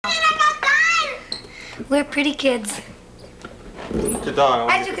We're pretty kids. Get the dog.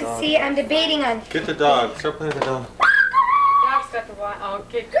 As you can see, I'm debating on... Get the dog. Start playing with the dog. Dog's got the one.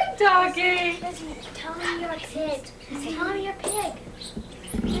 Okay, good doggy. Lizzie, tell me you're a pig. Tell me you're a pig.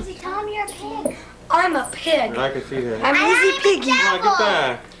 Lizzie, tell me you're a pig. I'm a pig. I can see that. I'm Lizzie Piggy. Come on, get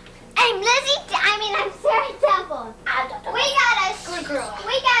back. I'm Sarah Temple. We got a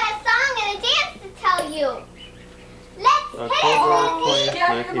song and a dance to tell you. Let's October 20th,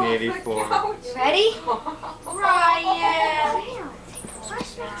 1984. You ready? Ryan.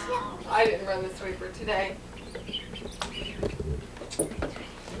 Wash my tail. I didn't run the sweeper today.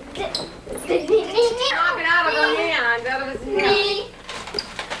 Knock it out of her hand, out of his hand.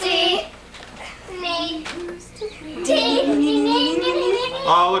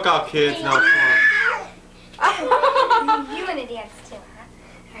 Oh, look out, kids. No, come You want to dance too,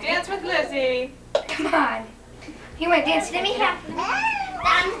 huh? Dance with Lizzie. Come on. You want to dance with me? Watch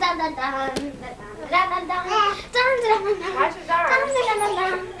his arms.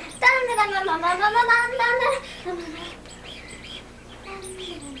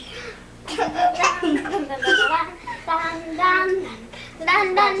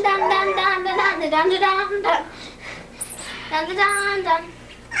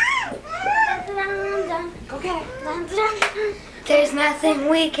 Go get it. There's nothing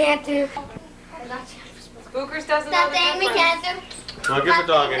we can't do. Spookers doesn't know the Nothing we difference. can't do. on. Well, get the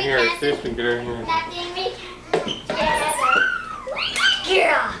dog in here. See if we can get her in here. Nothing we can't do together.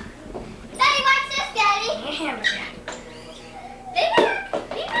 Yeah. Daddy, watch this, Daddy. Hammer that.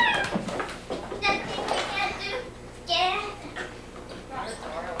 Nothing we can't do together.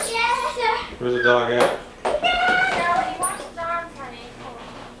 Together. Where's the dog at?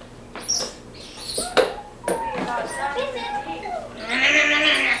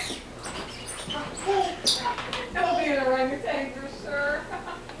 Don't be an orangutan for sure.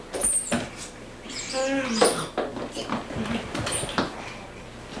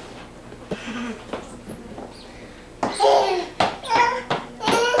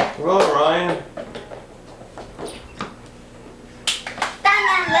 Well, Ryan.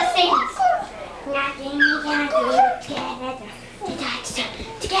 Let's sing. Nothing we can't do together.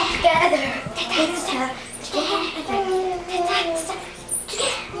 Together.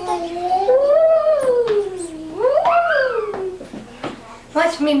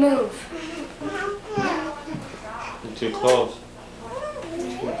 Watch me move. You're too close.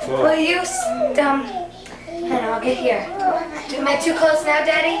 Too close. Will you and I'll get here. Am I too close now,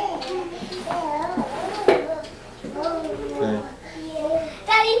 Daddy? Okay.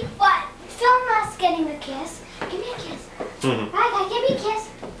 Daddy, what? Film us getting a kiss. Give me a kiss. Ryan, give me a kiss.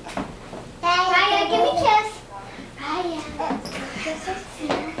 Ryan, give me a kiss. Ryan.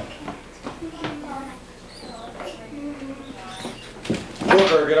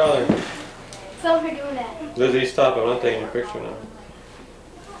 Booker, get on there. Film her doing that. Lizzie, stop. I'm not taking a picture now.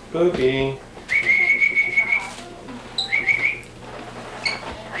 Spooky.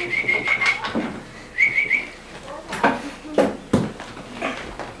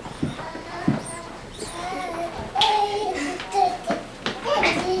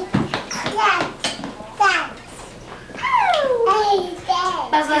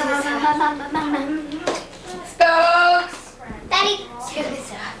 Stokes. Daddy. Excuse me,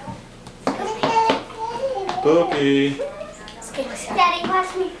 sir. Spooky. Excuse me, sir. Daddy,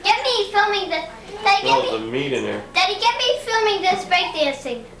 watch me. Get me filming this. Daddy, Oh, there's a meat in there. Daddy, get me filming this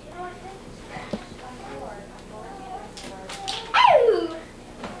breakdancing. Ow!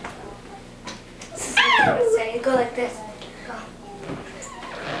 So you go like this. Go.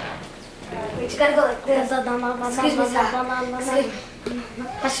 Wait, you gotta go like this. Excuse me, sir. Excuse me.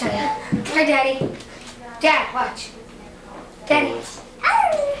 I'll show you. Here, Daddy. Dad, watch. Daddy.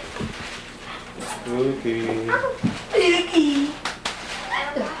 Spooky.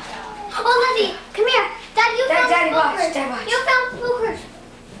 Oh, Lizzie, come here. Dad, you film Daddy, watch. spookers. Dad, watch. You film spookers.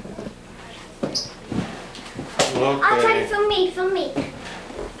 I'll try to Okay. film me. Film me.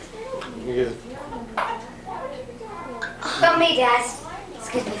 You guys- Film me, Dad.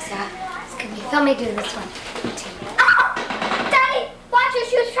 Excuse me, sir. Excuse me. Film me do this one. Oh! Daddy, watch her.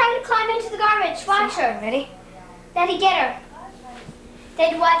 She was trying to climb into the garbage. Watch her. Ready? Daddy, get her.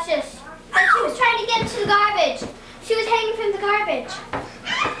 Daddy, watch this. And she was trying to get into the garbage. She was hanging from the garbage.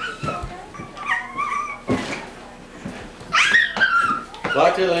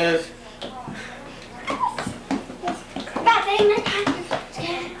 Watch it, Liz. Back, Daddy.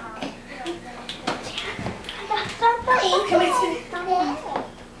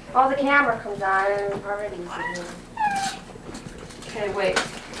 Oh, the camera comes on already. Okay, wait.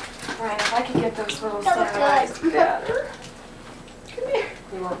 Ryan, if I could get those little That looks sad eyes better. Come here.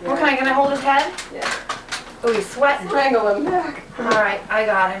 Okay, can I hold his head? Yeah. Oh, he's sweating. Strangle him back. All right, I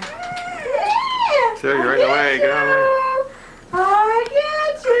got him. Sarah, you're right away. Get out of the way. I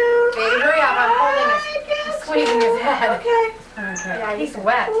get you. Baby, hurry up. I'm holding his, I'm squeezing his head. Okay. Okay. Yeah, he's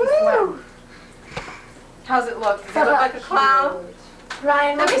wet. He's wet. How's it look? Does it look like a clown?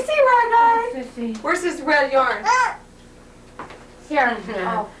 Ryan, Let me see, Ryan. Sissy. Where's this red yarn? Here.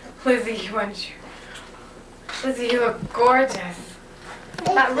 Oh, Lizzie, you want you? Lizzie, you look gorgeous.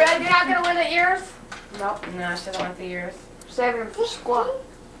 That red, you're not gonna wear the ears? Nope. No, she doesn't want the ears. Save them for squat.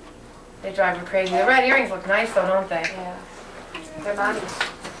 They drive her crazy. The red earrings look nice though, don't they? Yeah. They're mommies.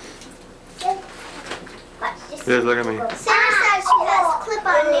 Liz, look at me. Sarah says she has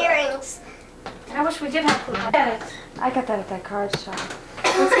clip-on earrings. I wish we did have food. I get it. I got that at that card shop.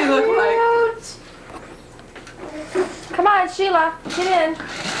 What's he look like? Come on, Sheila, get in.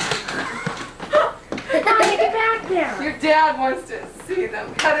 Get back there. Your dad wants to see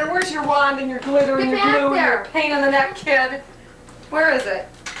them. Heather, where's your wand and your glitter and Get your back glue and there. your paint on the neck, kid? Where is it?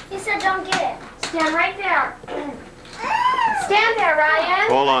 He said don't get it. Stand right there. Stand there, Ryan.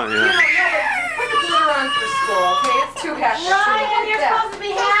 Hold on, You yeah. know, put the glitter on for school, okay? It's too hectic. Ryan, you're supposed to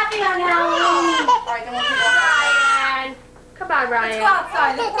be happy on Halloween. All right, then we'll go outside. Ryan. Come on, Let's Ryan. go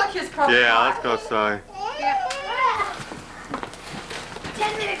outside. Let's look his probably. Yeah, let's go outside.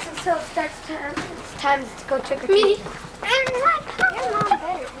 10 minutes until it starts time. It's time to go trick or treat.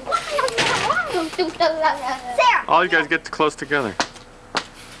 Sarah, All you guys get close together.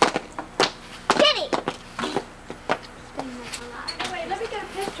 Kitty, Wait, let me get a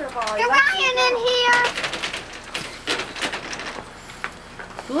picture of all is Ryan in here?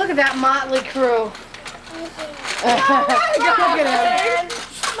 Look at that motley crew. Look at him.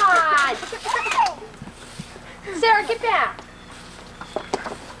 Come on. Sarah, get back.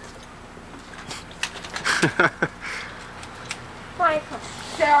 Michael.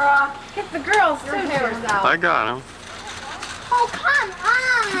 Sarah, Get the girls your too. hair is out. I got him. Oh, come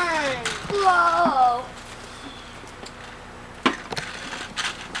on. Whoa.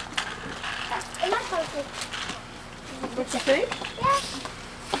 Am I supposed to? What you think? Yeah.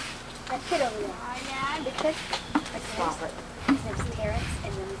 That kid over there. The kid? Stop it. His name's Terrence,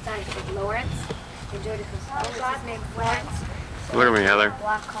 and then his son is Lawrence. And Jody goes, oh, his name's Lawrence. Look at me, Heather.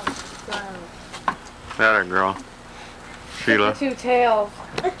 Block called Slow. That a girl. Sheila. Two tails.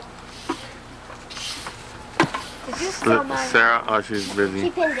 Did you steal mine? Sarah. Oh, she's She busy.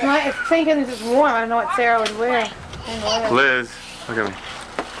 pinned it. I was thinking this is warm. I don't know what Sarah would wear. Liz, look at me.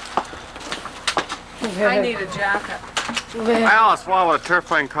 I need a jacket. Liz. Alice, wow, what a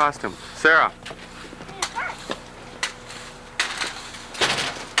terrifying costume. Sarah.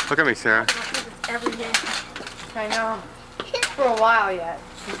 Look at me, Sarah. Every day. I know. For a while yet.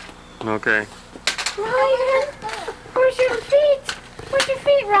 Okay. Ryan, where's your feet? Where's your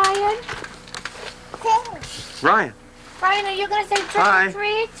feet, Ryan? Ryan. Ryan, are you going to say trick Hi. or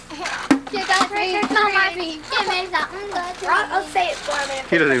treat? You got three. Give me something good to I'll say it for a minute.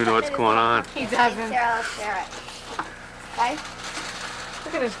 He doesn't even know what's going on. He doesn't. Sarah, let's share it. Okay?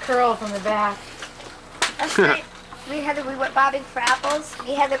 Look at his curls on the back. Last night, we went bobbing for apples.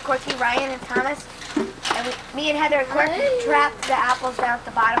 Me, Heather, Corky, Ryan, and Thomas. And me and Heather and Corky trapped the apples down at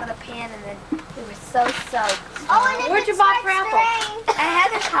the bottom of the pan, and then we were so soaked. Oh, and if Where'd you it buy starts for to apples? rain- At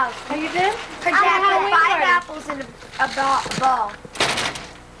Heather's house. Oh, you did? Her dad how put we 5 party. apples in a bowl.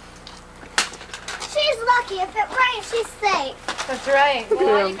 She's lucky. If it rains, she's safe. That's right.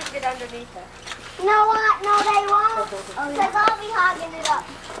 Well, you can get underneath it. You know what? No, they won't. Because I'll be hogging it up.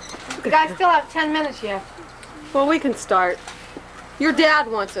 You guys still have 10 minutes yet. Well, we can start. Your dad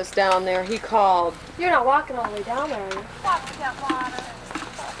wants us down there. He called. You're not walking all the way down there, are you? Stop with that water.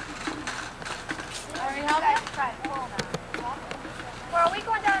 Well, are we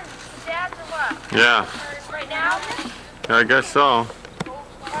going down to Dad's or what? Yeah, Right now? I guess so. Are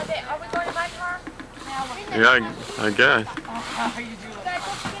we going to my car? Yeah, I guess. Guys,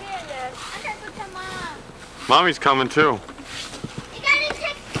 let's get in there. I gotta go to Mom. Mommy's coming too. You gotta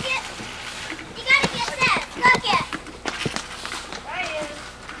get this. Look it.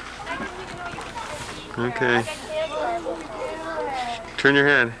 Ryan, Okay. Turn your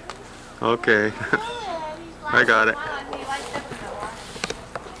head. Okay. I got it.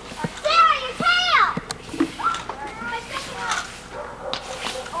 Sarah, your tail.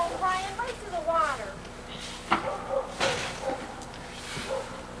 Oh, Ryan, right to the water.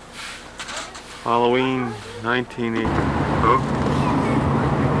 Halloween 1980. Oh.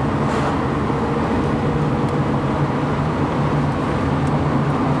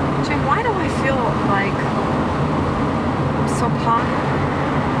 Jim, why do I feel like I'm so popular?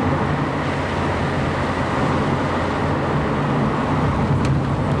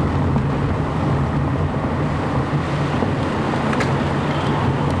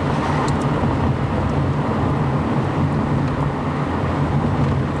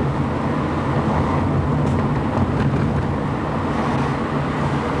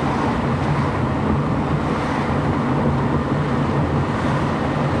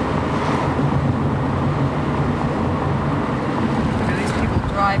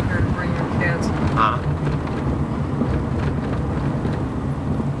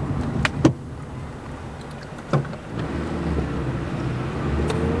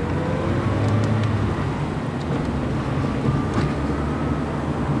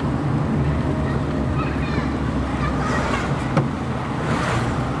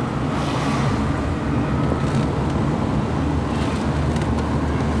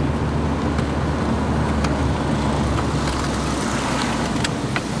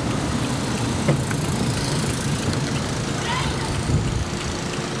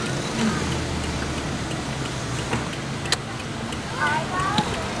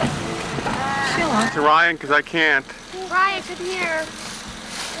 to Ryan because I can't. Ryan, come here.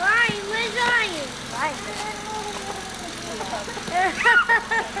 Ryan, where's Ryan? Ryan.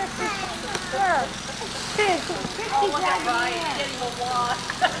 Oh, look at Ryan getting a walk.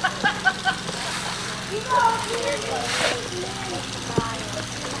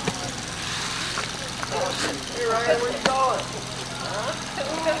 Hey Ryan, where you going? Huh?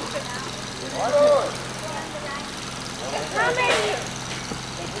 Where you going? How many?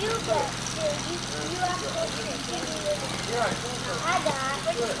 If you go, you have to go to the I got.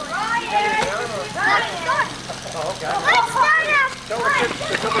 Ryan! Oh, okay. Let's start up!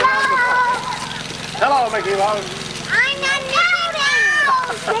 Hello, Mickey Mouse. I'm not Mickey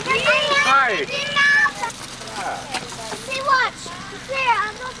Mouse! Hi. See, watch. There,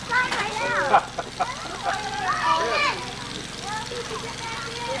 I'm going to start right now.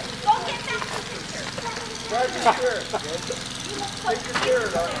 Go get back the picture. Grab your shirt. Take your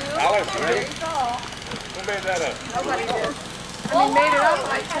shirt off. Alice, ready? Who made that up? Nobody did. I mean, made it up.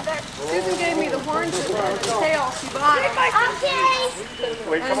 Susan gave me the horns and the tail. She bought it. Okay.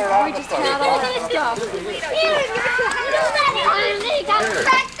 Wait, come And around we the just front. had all that stuff.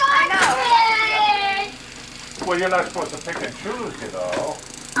 Well, you're not supposed to pick and choose, you know.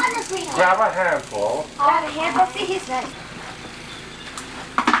 Honestly, Grab a handful. Got a handful. See, he's ready.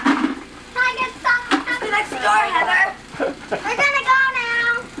 I get some. Next door, Heather. We're gonna go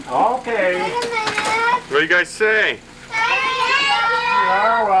now. Okay. Wait a minute. What do you guys say?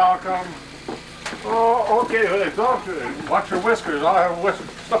 You're welcome. Oh, okay. Well, don't watch your whiskers. I'll have whiskers.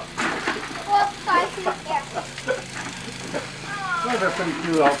 Well, sorry. That's pretty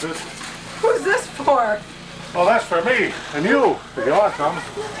cute outfit. Who's this for? Oh, that's for me and you, if you want some.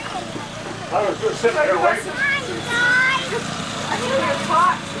 I was just sitting here waiting.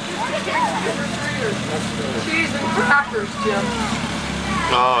 Cheese and crackers, Jim.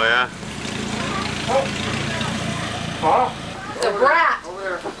 Oh, yeah. Huh? The brat.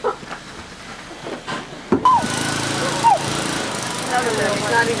 Another one.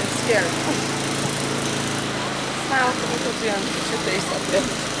 He's not even scared. Smile for Uncle Jim. Put your face up there.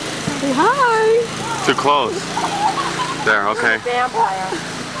 Say hi. Too close. There, okay. Vampire.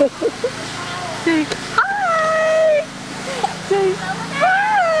 Say hi. Say hi.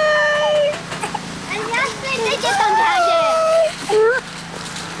 And yes, they get some candy.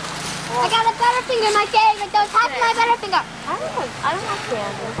 I got a Butterfinger, my favorite. Don't touch my Butterfinger. I don't have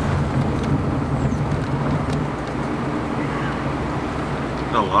candy.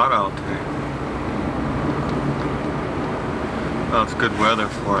 A lot out today. Well, it's good weather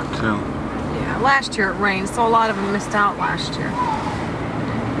for it, too. Yeah, last year it rained, so a lot of them missed out last year.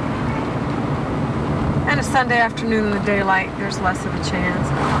 And a Sunday afternoon in the daylight, there's less of a chance.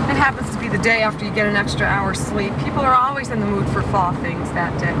 It happens to be the day after you get an extra hour's sleep. People are always in the mood for fall things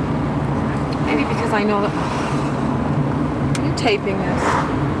that day. Maybe because I know that... Are you taping this?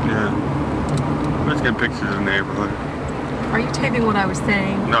 Yeah. Let's get pictures of the neighborhood. Are you taping what I was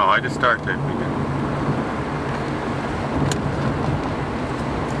saying? No, I just started taping it.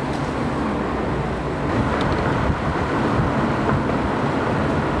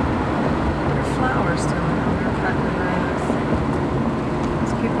 Flowers down there. They're cutting the grass.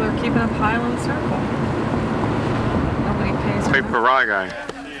 These people are keeping a pile in a circle. Nobody pays for Hey, them. for Rye guy.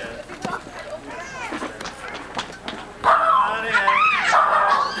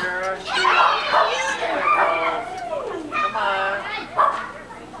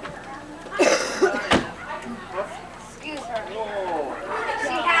 Excuse her.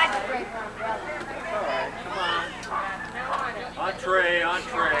 She had to bring her umbrella. Entree,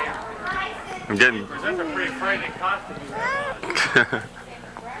 entree. I'm getting... That's a pretty frightening costume you have on.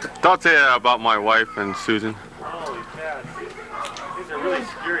 Don't say that about my wife and Susan. Holy cats. These are really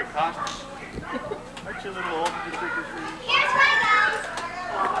scary costumes. Aren't you a little old to be trick-or-treating? Here's my nose.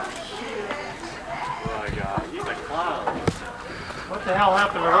 Oh my God, he's a clown. What the hell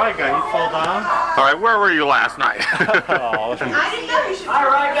happened to the right guy? He fell down? All right, where were you last night? Oh, all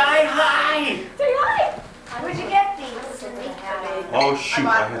right, guy, hi! Where'd you get these? Oh, shoot.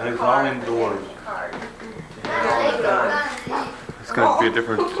 It's all indoors. It's going to be a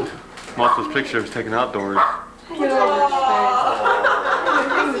different... Most of those pictures taken outdoors. Get over your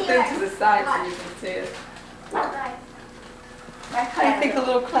face. Bring to the side so you can see it. How do you think the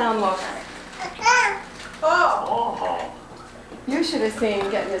little clown looks? Oh. You should have seen him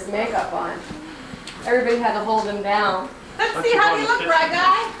getting his makeup on. Everybody had to hold him down. Let's see how you look, right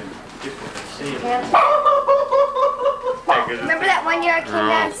guy? Remember that one year I came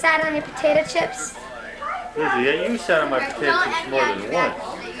down and sat on your potato chips? Lizzie, yeah, you sat on my potato chips more than once.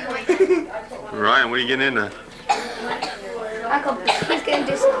 Ryan, what are you getting into? Uncle, he's gonna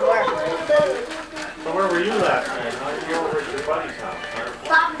do some work. So where were you last night? How did you go over at your buddy's house?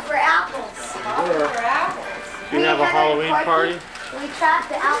 Bobbing for apples. Did you have a Halloween party? We trapped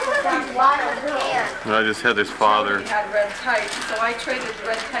the apples down the bottom of the pan. I just had his father. He had red tights, so I traded the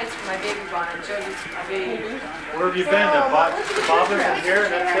red tights for my baby bonnet. Jody's my baby. Where have you been? The Bobbers in here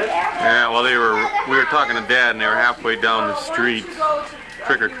and that's it? Yeah, well, we were talking to Dad, and they were halfway down the street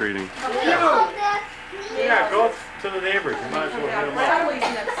trick-or-treating. Yeah, go to the neighbors. You might as well hit them up. Always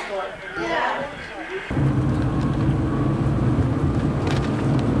next door.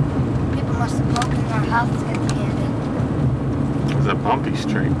 People must have broken our house to get the candy. It's a bumpy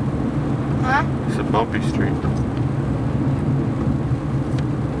street. Huh? It's a bumpy street.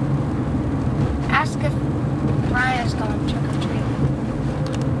 Ask if Ryan's going trick-or-treating.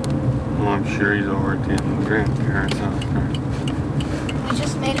 Well, I'm sure he's over at the grandparents' house. We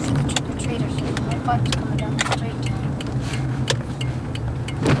just made it for the trick-or-treaters. The whole bunch coming down the street.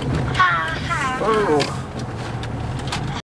 Ha ha. Oh.